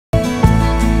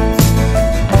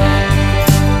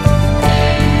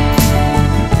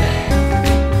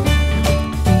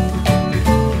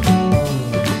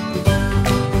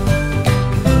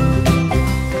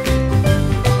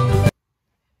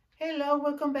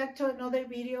welcome back to another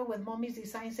video with Mommy's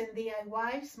Designs and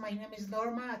DIYs. My name is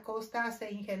Norma Acosta,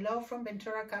 saying hello from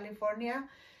Ventura, California.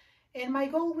 And my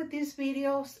goal with these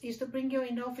videos is to bring you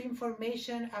enough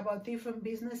information about different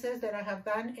businesses that I have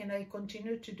done and I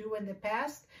continue to do in the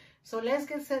past. So let's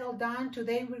get settled down.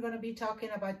 Today we're going to be talking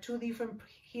about two different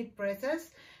heat presses.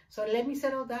 So let me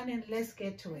settle down and let's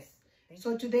get to it.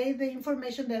 So today the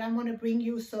information that I'm going to bring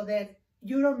you so that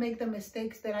you don't make the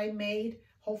mistakes that I made.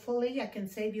 Hopefully I can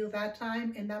save you that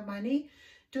time and that money.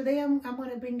 Today I'm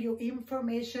going to bring you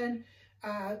information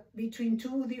between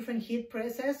two different heat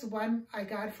presses. One I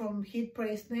got from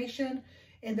HEATPRESSNATION,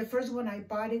 and the first one I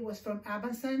bought it was from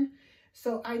Amazon.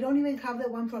 So I don't even have the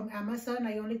one from Amazon.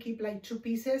 I only keep like two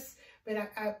pieces,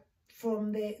 but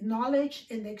from the knowledge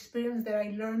and the experience that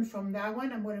I learned from that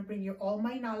one, I'm going to bring you all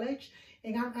my knowledge,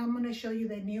 and I'm going to show you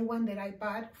the new one that I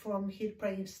bought from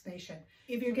HEATPRESSNATION.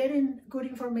 If you're getting good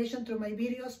information through my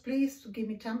videos, please give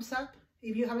me thumbs up.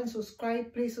 If you haven't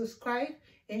subscribed, please subscribe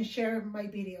and share my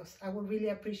videos. I would really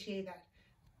appreciate that.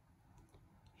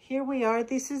 Here we are.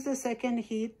 This is the second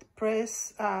heat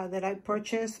press that I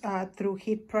purchased through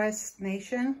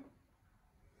HEATPRESSNATION.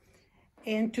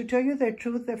 And to tell you the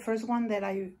truth, the first one that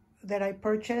I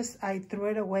purchased, I threw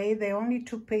it away. The only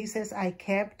two pieces I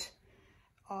kept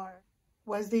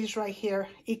was this right here.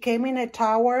 It came in a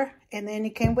tower, and then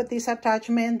it came with this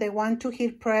attachment, the one to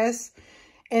heat press,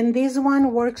 and this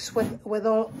one works with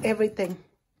everything.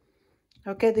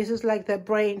 Okay, this is like the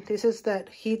brain. This is that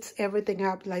heats everything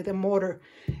up, like the motor.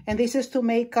 And this is to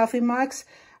make coffee mugs.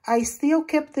 I still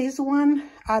kept this one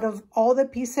out of all the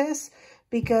pieces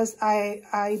because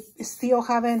I still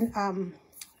haven't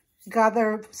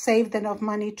saved enough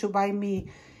money to buy me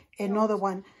another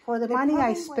one. For the money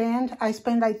I spent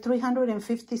like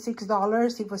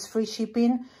 $356. It was free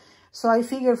shipping. So I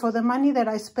figured for the money that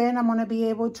I spent, I'm going to be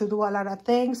able to do a lot of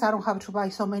things. I don't have to buy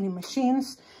so many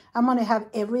machines. I'm going to have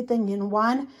everything in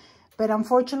one. But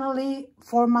unfortunately,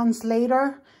 4 months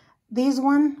later, this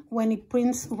one, when you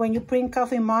print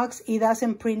coffee mugs, it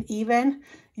doesn't print even.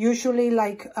 Usually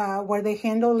like where the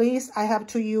handle is, I have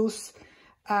to use,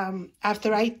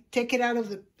 after I take it out of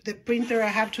the printer, I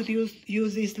have to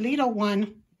use this little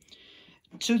one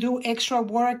to do extra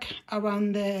work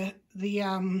around the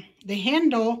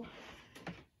handle.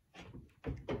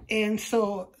 And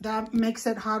so that makes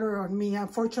it harder on me.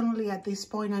 Unfortunately, at this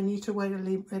point, I need to wait a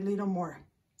little more.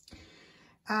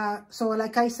 So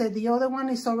like I said, the other one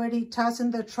is already tossed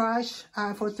in the trash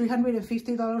for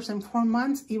 $350 in 4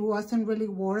 months. It wasn't really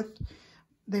worth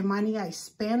the money I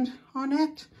spent on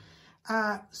it.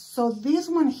 So this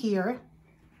one here,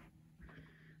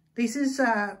 this is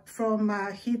from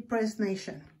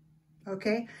HEATPRESSNATION,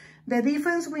 okay? The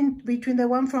difference between the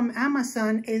one from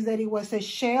Amazon is that it was a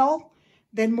shell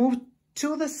then moved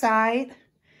to the side.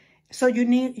 So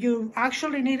you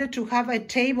actually needed to have a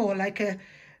table, like a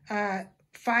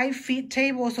 5 feet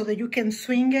table, so that you can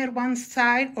swing it one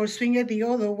side or swing it the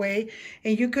other way,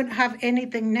 and you couldn't have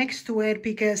anything next to it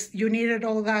because you needed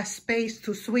all that space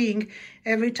to swing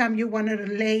every time you wanted to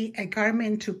lay a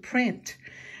garment to print.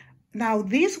 Now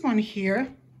this one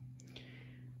here,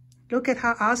 look at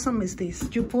how awesome is this.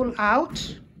 You pull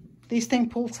out, this thing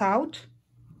pulls out.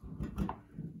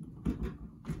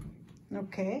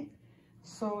 Okay,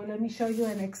 so let me show you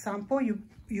an example. You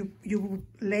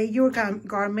lay your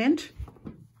garment.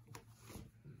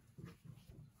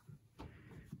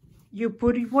 You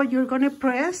put what you're gonna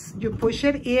press, you push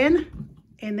it in,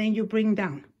 and then you bring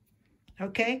down,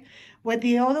 okay? With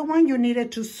the other one, you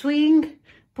needed to swing,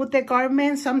 put the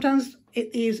garment. Sometimes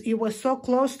it was so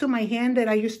close to my hand that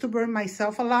I used to burn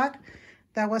myself a lot.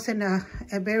 That wasn't a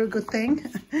very good thing.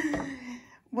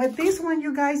 With this one,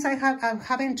 you guys, I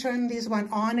haven't turned this one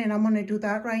on, and I'm gonna do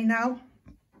that right now.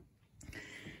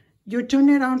 You turn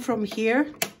it on from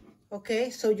here, okay?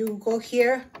 So you go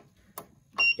here,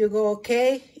 you go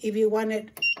okay. If you want it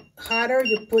hotter,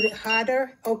 you put it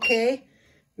hotter, okay.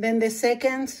 Then the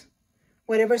seconds,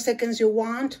 whatever seconds you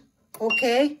want,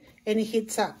 okay, and it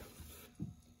heats up,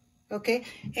 okay.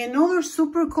 Another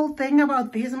super cool thing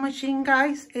about this machine,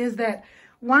 guys, is that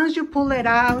once you pull it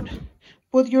out,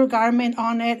 put your garment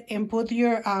on it and put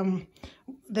your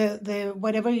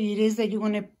whatever it is that you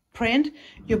want to print,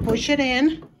 you push it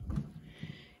in,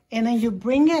 and then you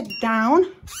bring it down,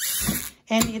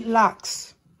 and it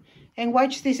locks. And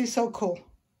watch, this is so cool.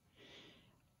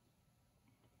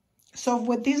 So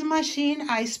with this machine,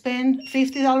 I spend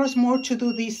 $50 more to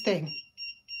do this thing.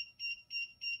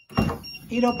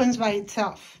 It opens by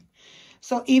itself.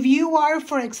 So if you are,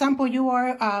 for example,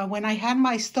 when I had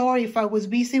my store, if I was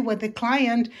busy with the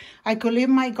client, I could leave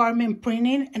my garment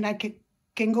printing and I could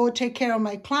can go take care of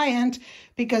my client,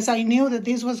 because I knew that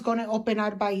this was going to open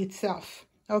up by itself.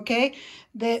 Okay,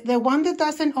 the one that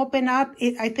doesn't open up,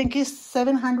 I think is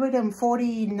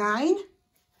 $749,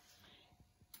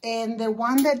 and the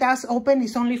one that does open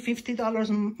is only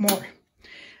 $50 more.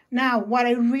 Now, what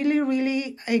I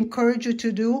really encourage you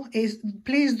to do is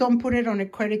please don't put it on a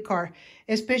credit card,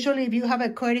 especially if you have a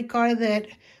credit card that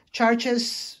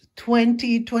charges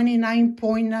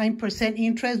 29.9%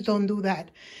 interest. Don't do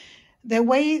that. The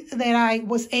way that I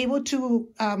was able to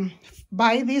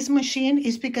buy this machine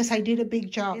is because I did a big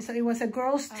job. So it was a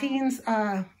girls' teens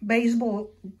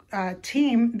baseball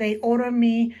team. They ordered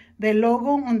me the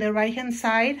logo on the right-hand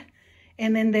side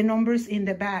and then the numbers in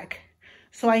the back.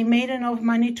 So I made enough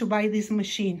money to buy this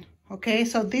machine. Okay,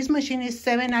 so this machine is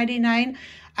 $7.99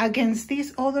 against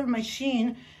this other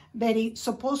machine that it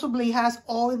supposedly has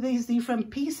all these different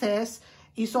pieces.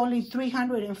 It's only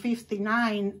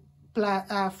 $359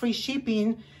 plus free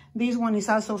shipping. This one is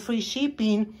also free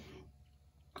shipping,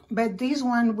 but this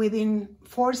one within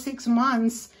 4 or 6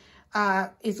 months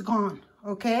is gone.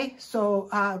 Okay, so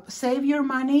save your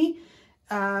money.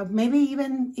 Maybe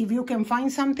even if you can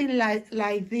find something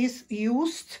like this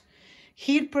used,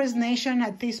 HEATPRESSNATION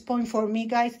at this point for me,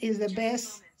 guys, is the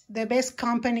best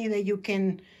company that you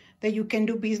can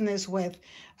do business with.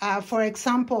 For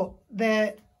example,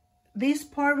 this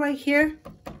part right here,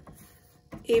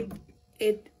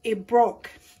 it broke.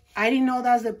 I didn't know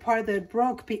that's the part that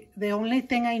broke. The only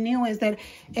thing I knew is that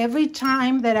every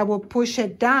time that I will push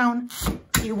it down,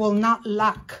 it will not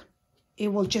lock.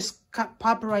 It will just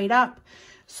pop right up.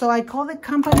 So I called the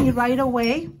company right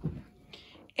away,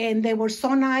 and they were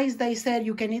so nice. They said,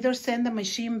 you can either send the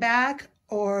machine back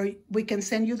or we can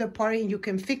send you the part and you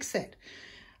can fix it.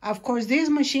 Of course, this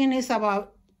machine is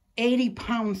about 80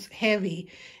 pounds heavy.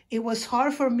 It was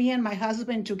hard for me and my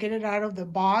husband to get it out of the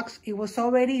box. It was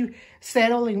already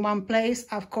settled in one place.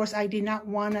 Of course, I did not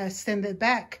want to send it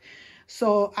back.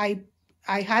 So I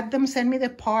had them send me the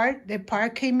part. The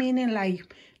part came in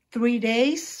like 3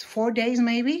 days, 4 days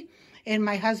maybe. And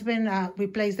my husband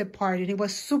replaced the part. And it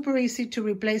was super easy to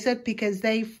replace it because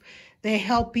they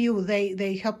help you.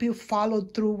 They help you follow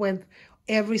through with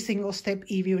every single step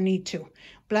if you need to.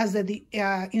 Plus the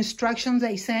instructions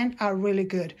they send are really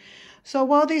good. So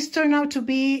well, this turned out to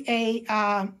be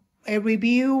a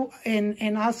review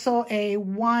and also a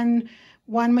one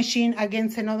machine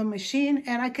against another machine.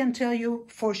 And I can tell you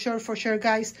for sure,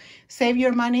 guys, save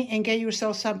your money and get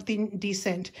yourself something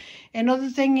decent. Another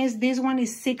thing is this one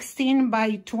is 16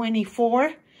 by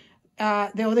 24.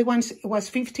 The other one was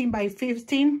 15 by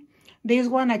 15. This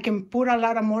one I can put a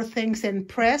lot of more things and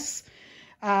press.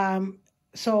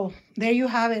 So there you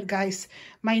have it, guys.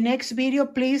 My next video,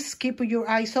 please keep your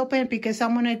eyes open because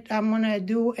I'm gonna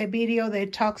do a video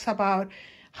that talks about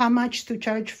how much to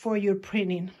charge for your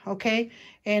printing, okay?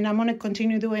 And I'm gonna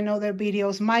continue doing other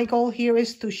videos. My goal here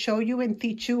is to show you and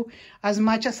teach you as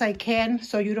much as I can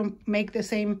so you don't make the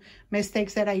same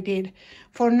mistakes that I did.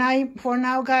 For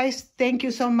now, guys, thank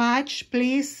you so much.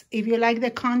 Please, if you like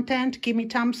the content, give me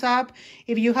thumbs up.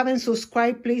 If you haven't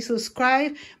subscribed, please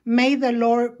subscribe. May the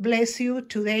Lord bless you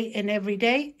today and every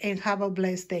day, and have a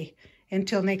blessed day.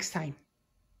 Until next time.